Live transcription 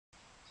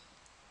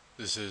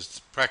This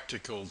is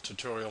practical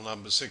tutorial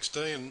number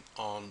 16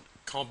 on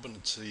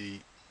competency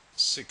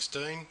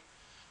 16,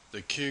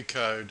 the Q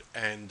code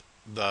and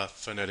the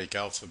phonetic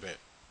alphabet.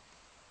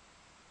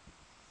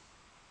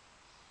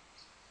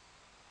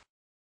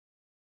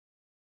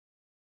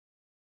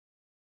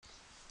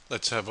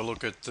 Let's have a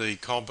look at the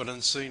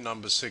competency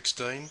number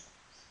 16,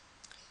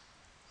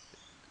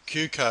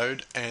 Q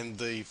code and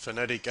the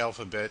phonetic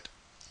alphabet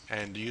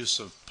and use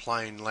of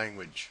plain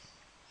language.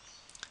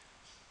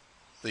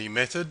 The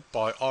method: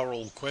 by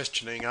oral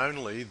questioning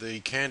only, the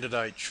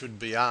candidate should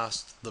be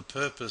asked the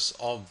purpose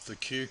of the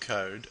Q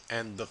code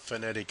and the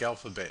phonetic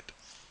alphabet,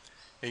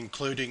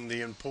 including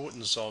the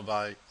importance of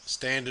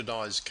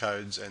standardized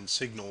codes and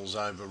signals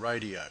over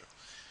radio.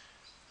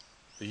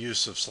 The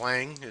use of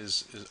slang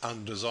is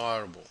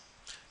undesirable.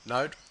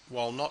 Note,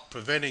 while not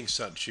preventing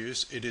such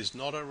use, it is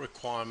not a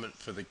requirement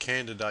for the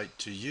candidate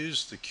to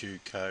use the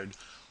Q code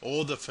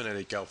or the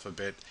phonetic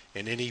alphabet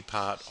in any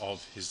part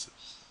of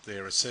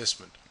their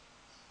assessment.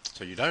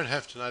 So you don't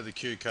have to know the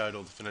Q code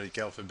or the phonetic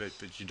alphabet,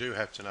 but you do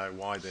have to know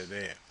why they're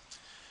there.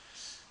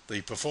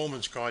 The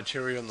performance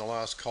criteria in the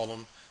last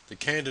column: the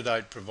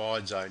candidate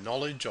provides a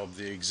knowledge of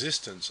the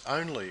existence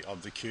only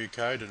of the Q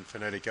code and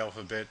phonetic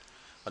alphabet,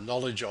 a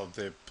knowledge of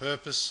their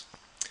purpose.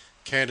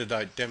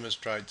 Candidate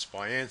demonstrates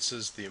by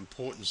answers the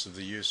importance of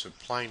the use of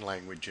plain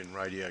language in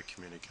radio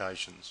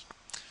communications.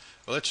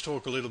 Well, let's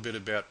talk a little bit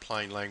about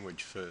plain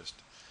language first.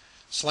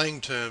 Slang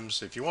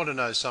terms: if you want to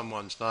know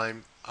someone's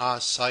name,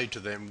 say to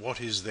them, what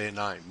is their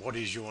name? What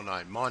is your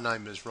name? My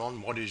name is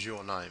Ron, what is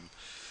your name?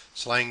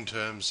 Slang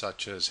terms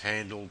such as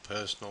handle,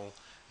 personal,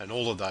 and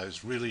all of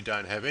those really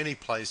don't have any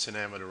place in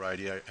amateur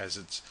radio, as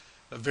it's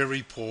a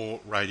very poor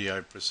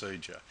radio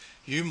procedure.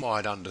 You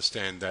might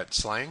understand that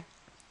slang,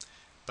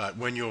 but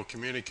when you're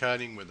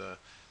communicating with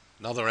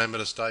another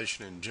amateur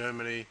station in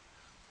Germany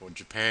or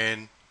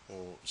Japan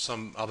or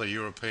some other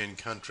European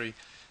country,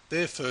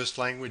 their first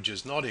language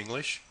is not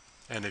English,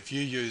 and if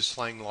you use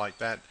slang like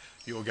that,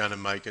 you're going to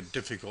make it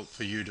difficult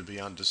for you to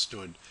be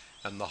understood,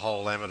 and the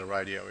whole amateur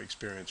radio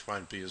experience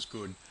won't be as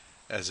good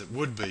as it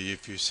would be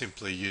if you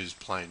simply used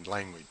plain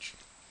language.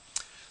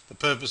 The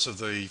purpose of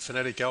the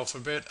phonetic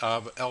alphabet,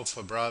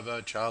 Alpha,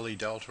 Bravo, Charlie,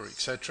 Delta,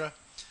 etc.,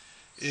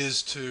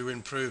 is to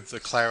improve the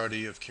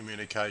clarity of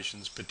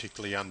communications,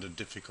 particularly under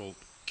difficult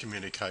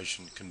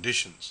communication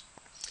conditions.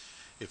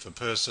 If a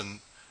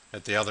person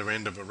at the other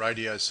end of a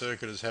radio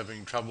circuit is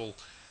having trouble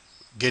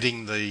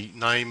getting the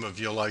name of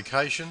your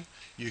location,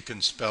 you can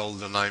spell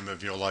the name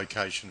of your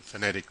location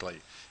phonetically.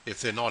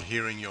 If they're not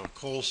hearing your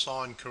call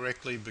sign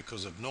correctly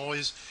because of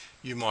noise,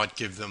 you might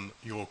give them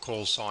your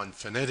call sign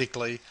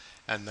phonetically,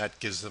 and that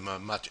gives them a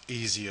much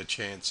easier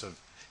chance of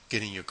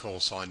getting your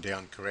call sign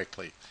down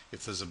correctly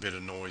if there's a bit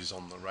of noise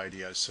on the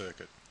radio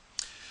circuit.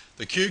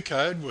 The Q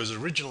code was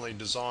originally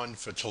designed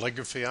for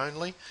telegraphy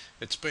only.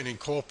 It's been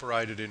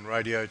incorporated in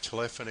radio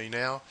telephony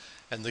now,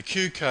 and the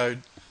Q code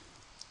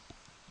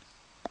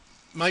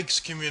makes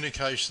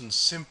communications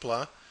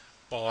simpler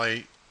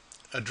by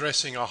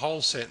addressing a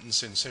whole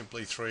sentence in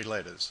simply 3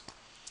 letters.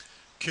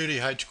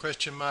 QDH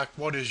question mark,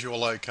 what is your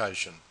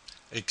location,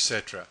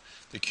 etc.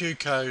 The Q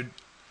code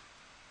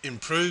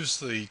improves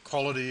the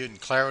quality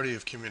and clarity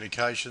of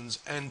communications,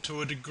 and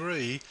to a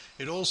degree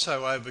it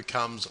also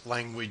overcomes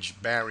language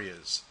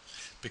barriers,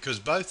 because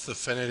both the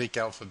phonetic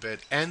alphabet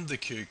and the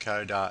Q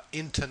code are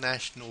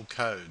international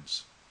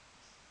codes.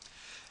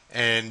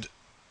 And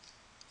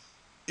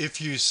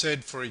if you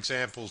said, for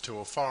example, to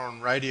a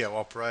foreign radio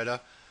operator,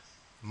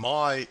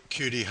 my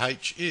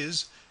QDH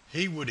is,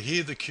 he would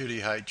hear the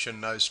QDH and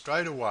know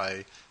straight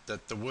away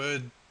that the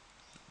word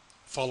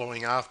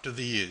following after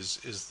the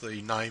is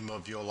the name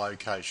of your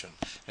location.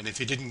 And if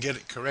he didn't get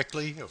it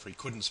correctly, or if he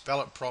couldn't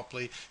spell it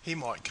properly, he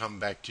might come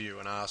back to you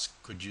and ask,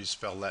 could you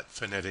spell that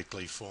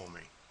phonetically for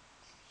me?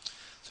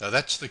 So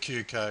that's the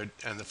Q code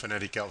and the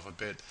phonetic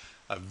alphabet.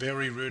 A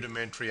very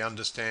rudimentary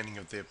understanding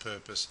of their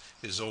purpose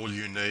is all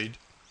you need.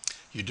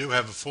 You do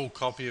have a full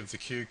copy of the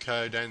Q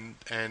code and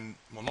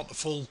well, not the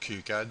full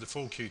Q code. The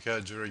full Q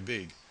code is very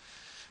big,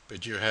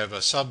 but you have a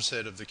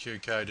subset of the Q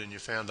code in your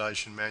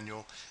foundation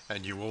manual,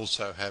 and you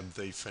also have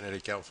the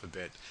phonetic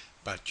alphabet,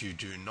 but you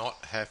do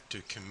not have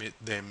to commit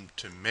them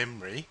to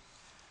memory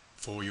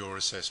for your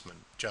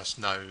assessment. Just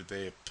know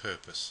their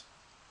purpose.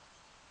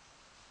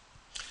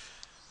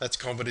 That's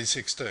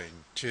Competency 16.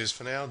 Cheers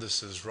for now.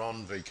 This is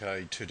Ron,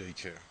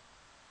 VK2DQ.